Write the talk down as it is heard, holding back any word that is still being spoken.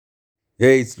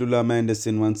Hey, it's Lula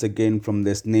Manderson once again from the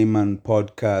Sneyman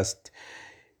podcast.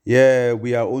 Yeah,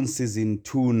 we are on season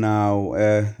 2 now.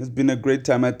 It's been a great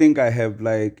time. I think I have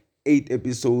like 8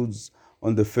 episodes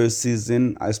on the first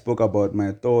season. I spoke about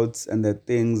my thoughts and the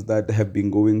things that have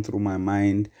been going through my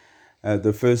mind.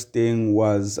 The first thing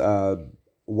was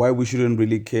why we shouldn't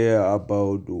really care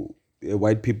about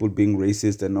white people being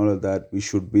racist and all of that. We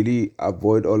should really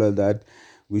avoid all of that.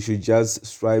 We should just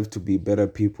strive to be better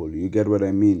people. You get what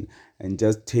I mean? And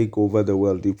just take over the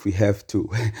world if we have to.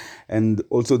 And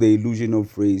also the illusion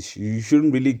of race. You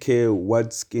shouldn't really care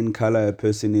what skin color a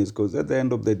person is, because at the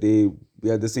end of the day, we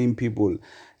are the same people.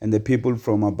 And the people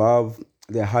from above,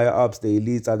 the higher ups, the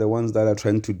elites, are the ones that are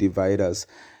trying to divide us.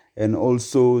 And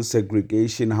also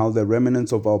segregation, how the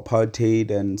remnants of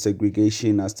apartheid and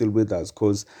segregation are still with us,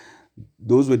 because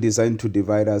those were designed to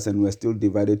divide us, and we're still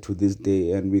divided to this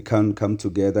day, and we can't come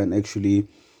together and actually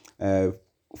uh,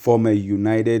 form a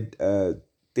united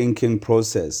thinking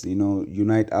process,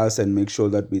 unite us and make sure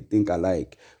that we think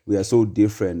alike. We are so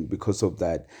different because of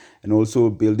that. And also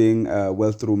building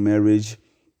wealth through marriage.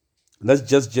 That's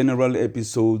just general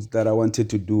episodes that I wanted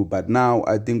to do, but now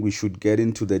I think we should get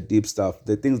into the deep stuff,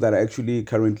 the things that are actually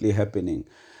currently happening.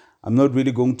 I'm not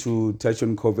really going to touch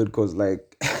on COVID because,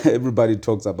 like, everybody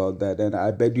talks about that, and I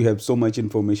bet you have so much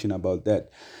information about that.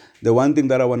 The one thing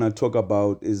that I want to talk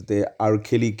about is the R.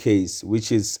 Kelly case,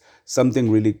 which is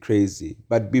something really crazy.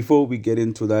 But before we get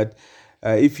into that,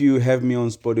 if you have me on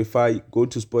Spotify, go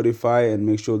to Spotify and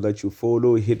make sure that you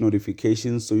follow, hit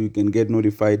notifications so you can get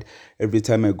notified every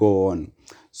time I go on.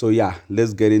 So, yeah,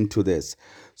 let's get into this.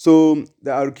 So,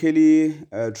 the R. Kelly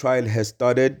trial has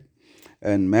started,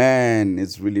 and man,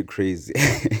 it's really crazy.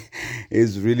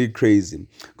 It's really crazy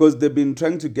because they've been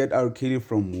trying to get R. Kelly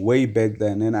from way back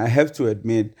then. And I have to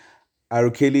admit, R.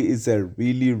 Kelly is a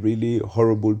really, really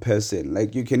horrible person.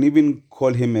 Like, you can even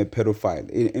call him a pedophile.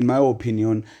 In my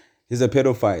opinion, he's a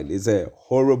pedophile. He's a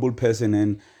horrible person.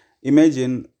 And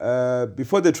imagine,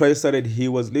 before the trial started, he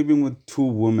was living with two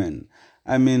women.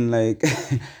 I mean, like,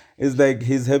 it's like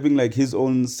he's having like his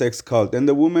own sex cult. And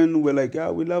the women were like, yeah,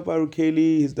 we love R.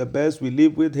 Kelly. He's the best. We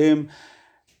live with him.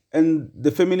 And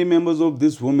the family members of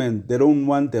this woman, they don't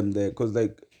want them there because,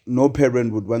 like, no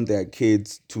parent would want their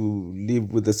kids to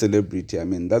live with a celebrity. I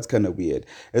mean, that's kind of weird,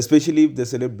 especially if the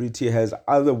celebrity has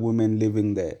other women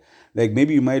living there. Like,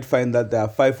 maybe you might find that there are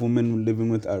five women living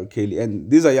with R. Kelly,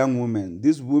 and these are young women.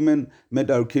 These women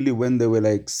met R. Kelly when they were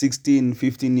like 16,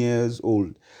 15 years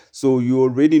old. So you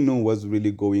already know what's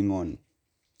really going on.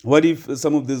 What if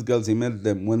some of these girls, he met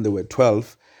them when they were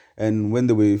 12, and when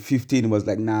they were 15, it was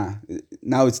like, nah,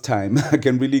 now it's time. I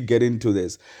can really get into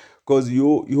this. Because you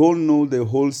all know the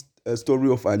whole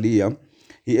story of Aliyah.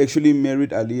 He actually married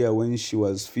Aliyah when she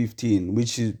was 15,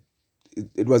 which is,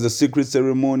 it was a secret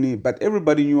ceremony, but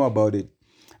everybody knew about it.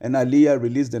 And Aliyah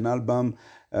released an album,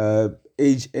 uh,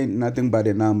 Age Ain't Nothing But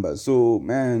a Number. So,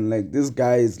 man, like, this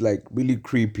guy is like really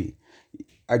creepy.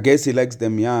 I guess he likes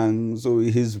them young, so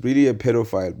he's really a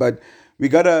pedophile. But we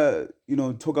gotta,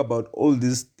 talk about all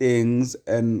these things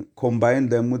and combine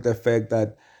them with the fact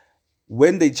that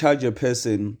when they charge a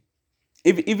person,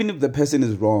 even if the person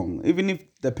is wrong, even if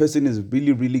the person is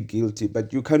really, really guilty,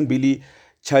 but you can't really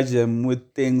charge them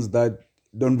with things that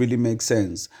don't really make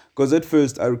sense. Because at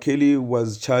first, R. Kelly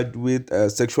was charged with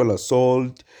sexual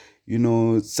assault,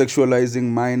 sexualizing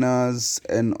minors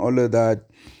and all of that.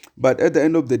 But at the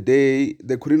end of the day,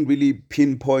 they couldn't really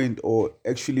pinpoint or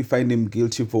actually find him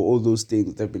guilty for all those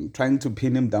things. They've been trying to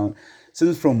pin him down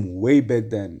since from way back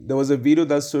then. There was a video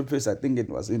that surfaced, I think it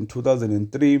was in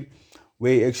 2003,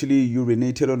 where he actually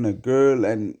urinated on a girl,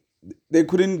 and they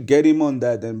couldn't get him on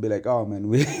that and be like, oh man,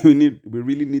 we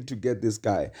really need to get this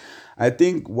guy. I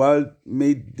think what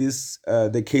made this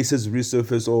the cases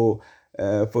resurface, or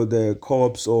for the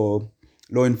cops or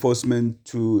law enforcement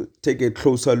to take a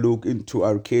closer look into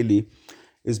R. Kelly,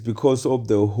 is because of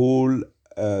the whole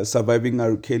Surviving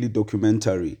R. Kelly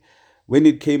documentary. When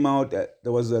it came out,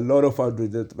 there was a lot of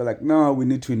outrage that were like, no, we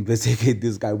need to investigate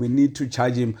this guy. We need to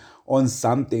charge him on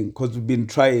something because we've been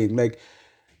trying. Like,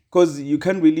 because you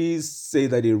can't really say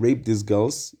that he raped these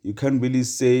girls. You can't really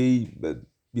say that,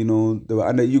 they were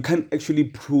under, you can't actually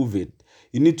prove it.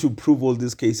 You need to prove all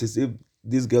these cases. If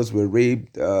these girls were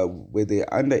raped, were they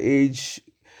underage,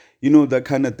 that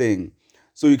kind of thing.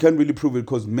 So you can't really prove it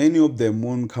because many of them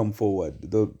won't come forward.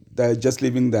 They're just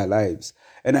living their lives.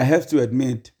 And I have to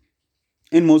admit,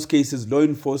 in most cases, law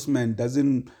enforcement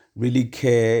doesn't really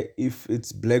care if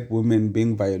it's black women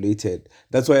being violated.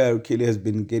 That's why R. Kelly has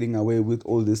been getting away with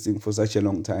all these things for such a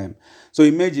long time. So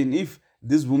imagine if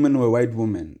these women were white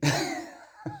women.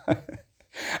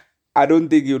 I don't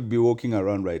think you'd be walking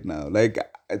around right now. Like,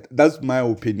 That's my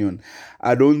opinion.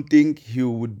 I don't think he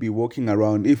would be walking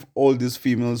around if all these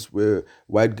females were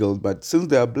white girls. But since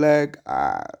they are black,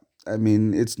 I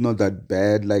mean, it's not that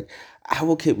bad. Like,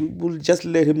 okay, we'll just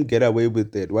let him get away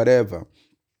with it, whatever.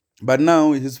 But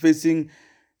now he's facing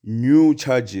new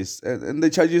charges, and the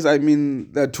charges, I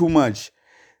mean, they're too much.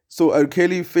 So R.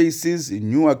 Kelly faces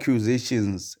new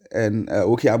accusations, and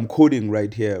okay, I'm quoting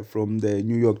right here from the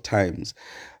New York Times.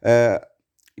 Uh,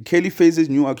 Kelly faces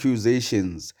new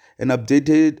accusations. An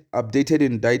updated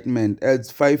indictment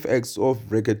adds five acts of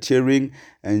racketeering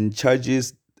and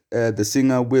charges the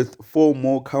singer with four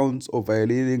more counts of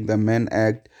violating the Mann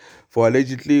Act for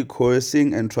allegedly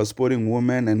coercing and transporting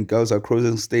women and girls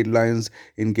across state lines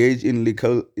engaged in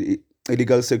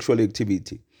illegal sexual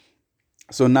activity.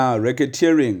 So now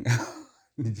racketeering.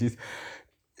 Jeez.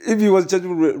 If he was just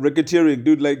racketeering,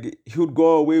 dude, like he would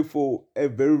go away for a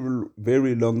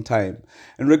very long time.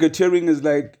 And racketeering is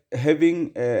like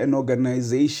having an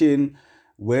organization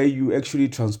where you actually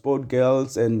transport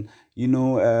girls and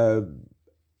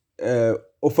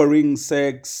offering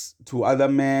sex to other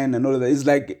men and all of that. It's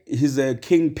like he's a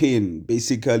kingpin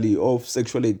basically of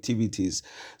sexual activities.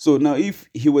 So now, if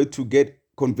he were to get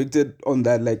convicted on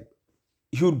that, like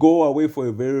he would go away for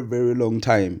a very long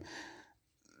time.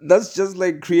 That's just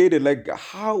like created. Like,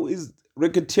 how is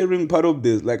racketeering part of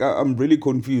this? Like, I'm really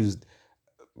confused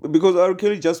because R.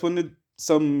 Kelly just wanted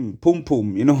some pum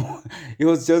pum. He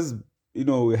was just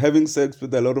having sex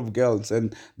with a lot of girls,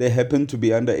 and they happened to be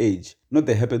underage. Not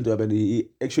they happened to happen. He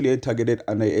actually targeted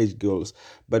underage girls,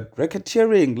 but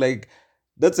racketeering, like,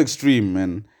 that's extreme,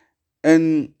 man.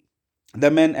 And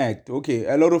the Mann Act. Okay,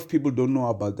 a lot of people don't know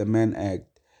about the Mann Act.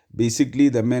 Basically,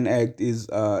 the Mann Act is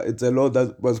it's a law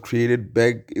that was created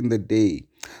back in the day.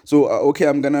 So okay,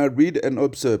 I'm gonna read and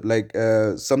observe like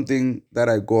something that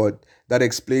I got that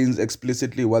explains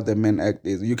explicitly what the Mann Act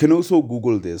is. You can also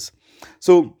Google this.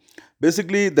 So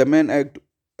basically, the Mann Act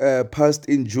passed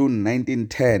in June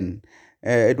 1910.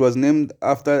 It was named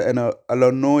after an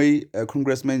Illinois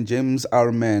Congressman James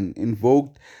R. Mann,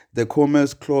 invoked the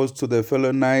Commerce Clause to the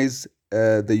felonize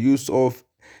the use of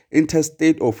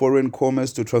interstate or foreign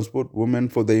commerce to transport women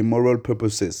for the immoral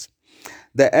purposes.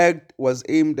 The act was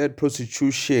aimed at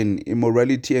prostitution,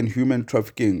 immorality, and human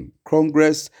trafficking.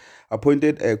 Congress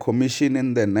appointed a commission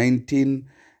in the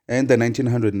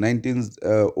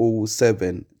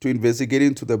 1907 to investigate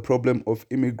into the problem of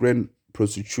immigrant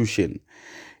prostitution.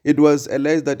 It was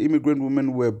alleged that immigrant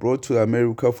women were brought to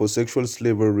America for sexual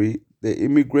slavery. The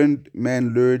immigrant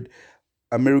men lured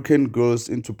American girls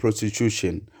into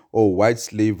prostitution or white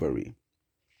slavery.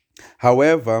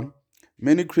 However,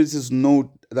 many critics note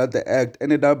that the act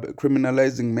ended up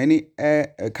criminalizing many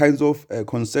kinds of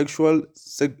consensual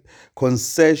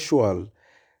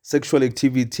sexual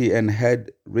activity and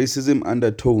had racism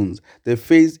undertones. The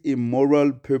phrase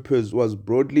immoral purpose was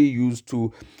broadly used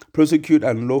to prosecute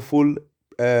unlawful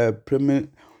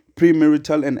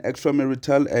premarital and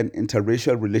extramarital and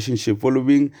interracial relationship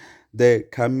following the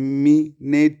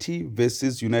Caminiti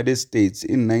versus United States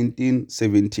in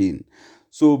 1917.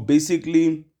 So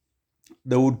basically,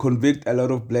 they would convict a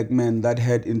lot of black men that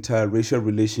had interracial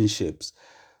relationships.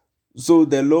 So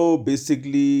the law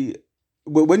basically,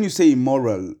 when you say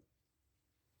immoral,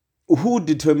 who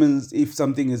determines if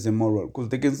something is immoral? Because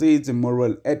they can say it's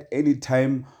immoral at any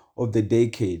time of the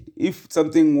decade. If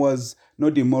something was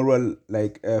not immoral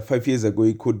like 5 years ago,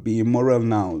 it could be immoral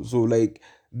now. So like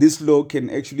this law can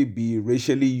actually be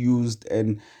racially used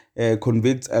and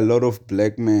convicts a lot of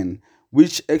black men,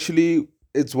 which actually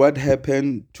it's what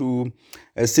happened to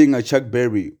a singer Chuck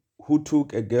Berry, who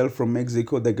took a girl from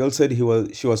Mexico. The girl said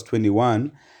she was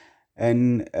 21,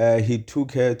 and he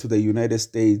took her to the United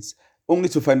States only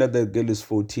to find out that girl is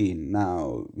 14.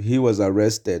 Now he was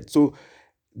arrested. So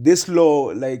this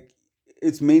law, like,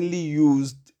 it's mainly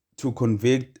used to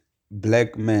convict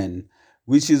black men,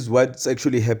 which is what's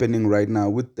actually happening right now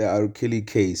with the R. Kelly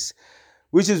case,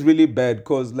 which is really bad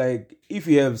because, like, if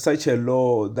you have such a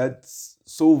law that's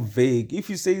so vague, if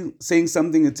you saying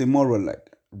something it's immoral, like,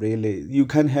 really, you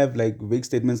can't have like vague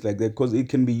statements like that because it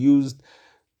can be used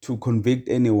to convict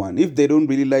anyone. If they don't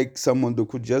really like someone, they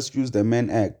could just use the Mann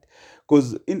Act.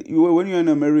 Because when you're in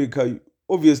America,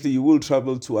 obviously you will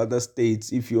travel to other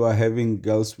states if you are having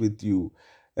girls with you.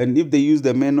 And if they use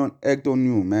the Act on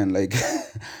you, man, like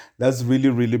that's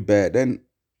really bad. And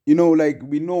like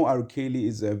we know R. Kelly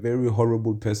is a very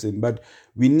horrible person, but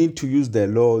we need to use the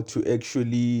law to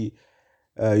actually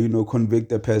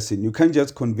convict a person. You can't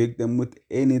just convict them with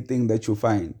anything that you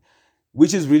find,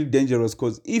 which is really dangerous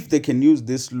because if they can use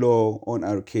this law on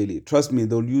R. Kelly, trust me,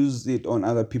 they'll use it on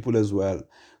other people as well.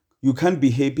 you can't be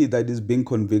happy that he's being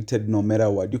convicted no matter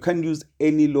what. You can't use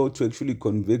any law to actually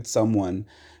convict someone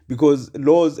because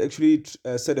laws actually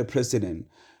set a precedent.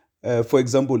 For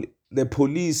example, the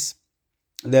police,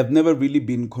 they have never really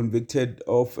been convicted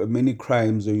of many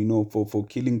crimes or for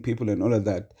killing people and all of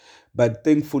that, but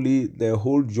thankfully the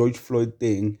whole George Floyd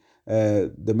thing,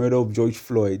 the murder of George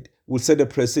Floyd, will set a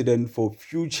precedent for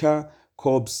future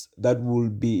cops that will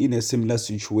be in a similar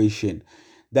situation.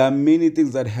 There are many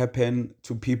things that happen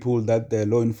to people that the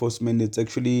law enforcement is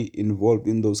actually involved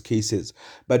in those cases,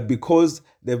 but because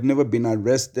they've never been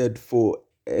arrested for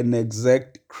an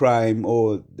exact crime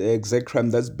or the exact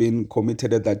crime that's been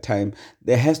committed at that time,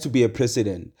 there has to be a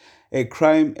precedent. A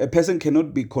person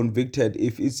cannot be convicted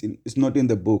if it's not in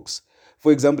the books.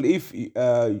 For example, if you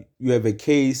have a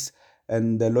case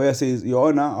and the lawyer says, Your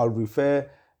Honor, I'll refer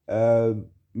uh,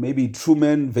 maybe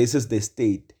Truman versus the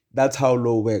state. That's how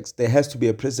law works. There has to be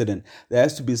a precedent. There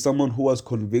has to be someone who was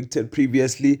convicted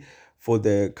previously for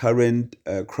the current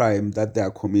crime that they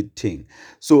are committing.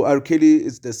 So R. Kelly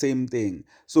is the same thing.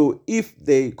 So if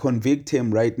they convict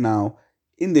him right now,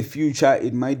 in the future,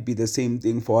 it might be the same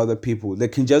thing for other people. They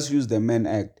can just use the Mann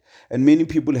Act. And many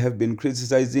people have been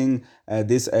criticizing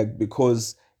this act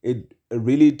because it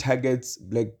really targets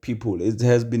black people. It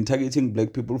has been targeting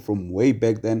black people from way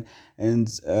back then, and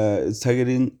it's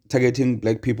targeting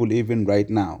black people even right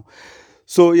now.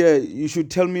 So yeah, you should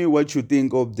tell me what you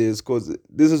think of this because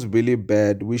this is really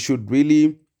bad. We should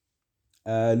really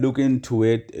look into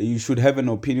it. You should have an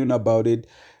opinion about it.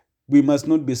 We must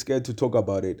not be scared to talk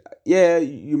about it. Yeah,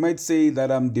 you might say that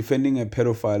I'm defending a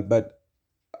pedophile, but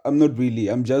I'm not really.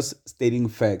 I'm just stating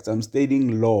facts. I'm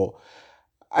stating law.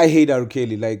 I hate R.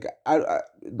 Kelly. Like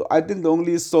I think the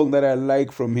only song that I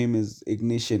like from him is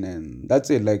Ignition, and that's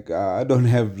it. Like I don't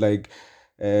have like,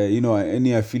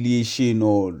 any affiliation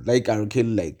or like R.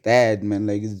 Kelly like that, man.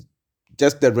 Like it's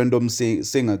just a random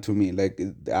singer to me. Like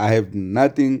I have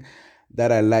nothing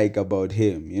that I like about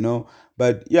him.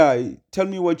 But yeah, tell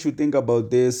me what you think about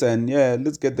this, and yeah,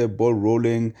 let's get the ball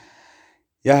rolling.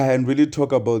 Yeah, and really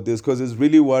talk about this because it's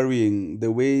really worrying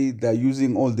the way they're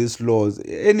using all these laws.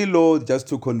 Any law just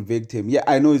to convict him. Yeah,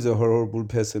 I know he's a horrible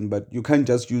person, but you can't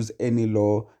just use any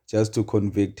law just to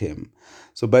convict him.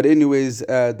 So, but anyways,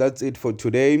 that's it for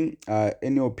today.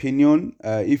 Any opinion?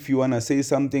 If you want to say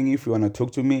something, if you want to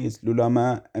talk to me, it's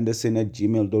lulama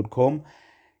anderson@gmail.com.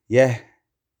 Yeah,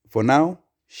 for now,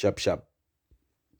 sharp, sharp.